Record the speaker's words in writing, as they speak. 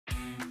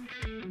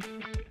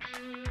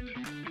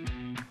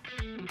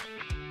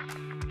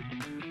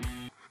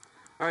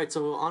Alright,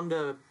 so on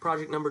to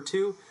project number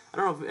 2. I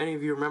don't know if any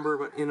of you remember,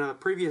 but in a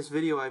previous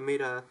video I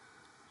made a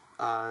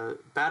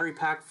battery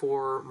pack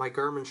for my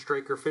Garmin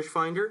Striker fish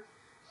finder,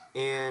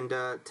 and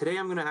today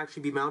I'm going to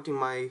actually be mounting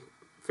my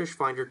fish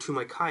finder to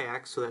my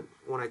kayak so that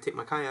when I take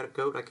my kayak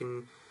out I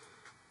can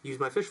use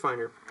my fish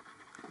finder.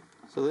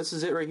 So this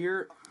is it right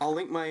here. I'll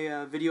link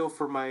my video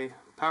for my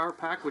power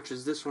pack, which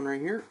is this one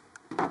right here,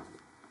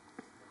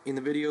 in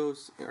the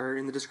videos or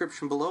in the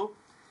description below.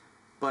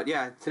 But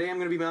yeah, today I'm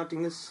going to be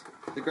mounting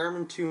the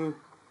Garmin to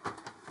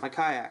my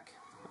kayak.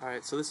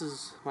 Alright, so this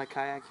is my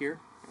kayak here,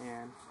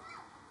 and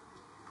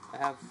I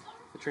have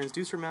the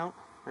transducer mount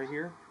right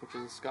here, which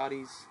is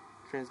Scotty's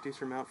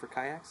transducer mount for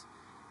kayaks.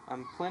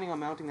 I'm planning on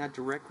mounting that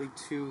directly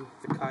to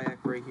the kayak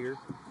right here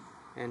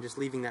and just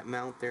leaving that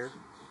mount there.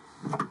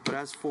 But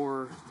as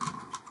for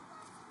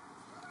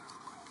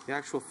the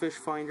actual fish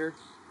finder,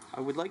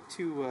 I would like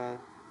to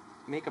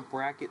make a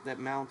bracket that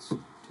mounts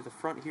to the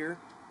front here,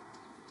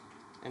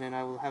 and then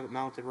I will have it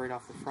mounted right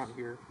off the front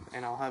here,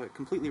 and I'll have it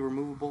completely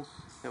removable.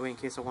 That way, in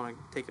case I want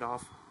to take it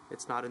off,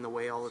 it's not in the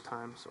way all the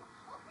time. So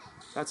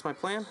that's my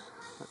plan.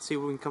 Let's see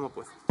what we can come up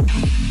with.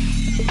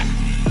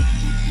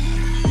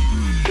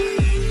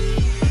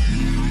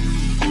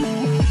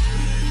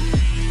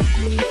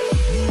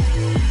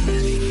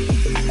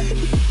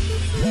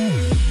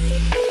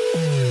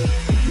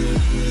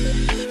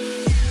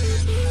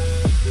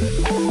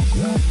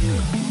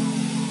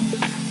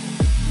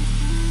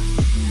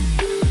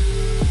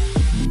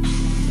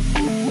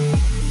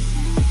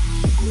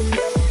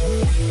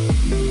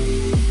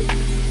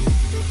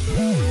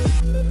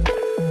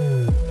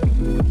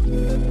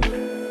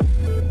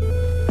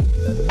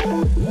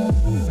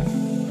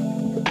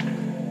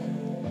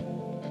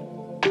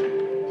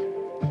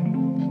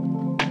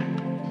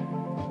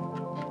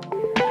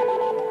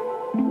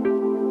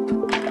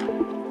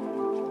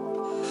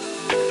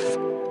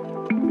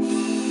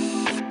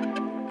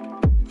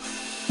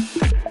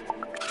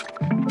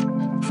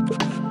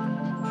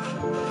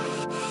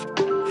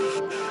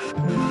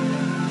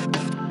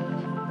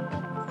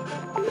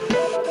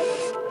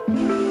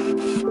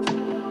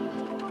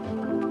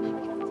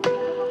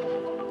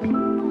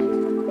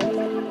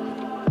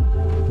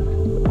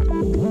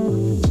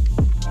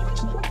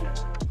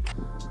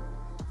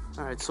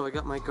 Alright, so I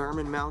got my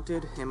Garmin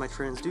mounted and my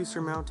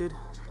transducer mounted.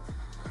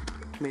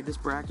 Made this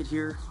bracket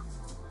here.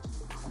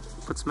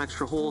 Put some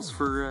extra holes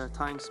for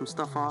tying some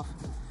stuff off.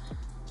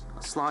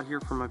 A slot here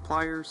for my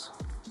pliers.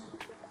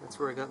 That's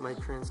where I got my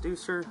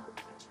transducer.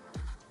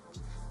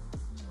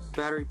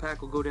 Battery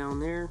pack will go down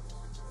there.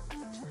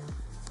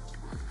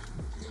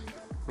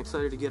 I'm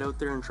excited to get out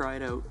there and try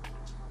it out.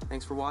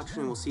 Thanks for watching,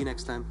 and we'll see you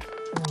next time.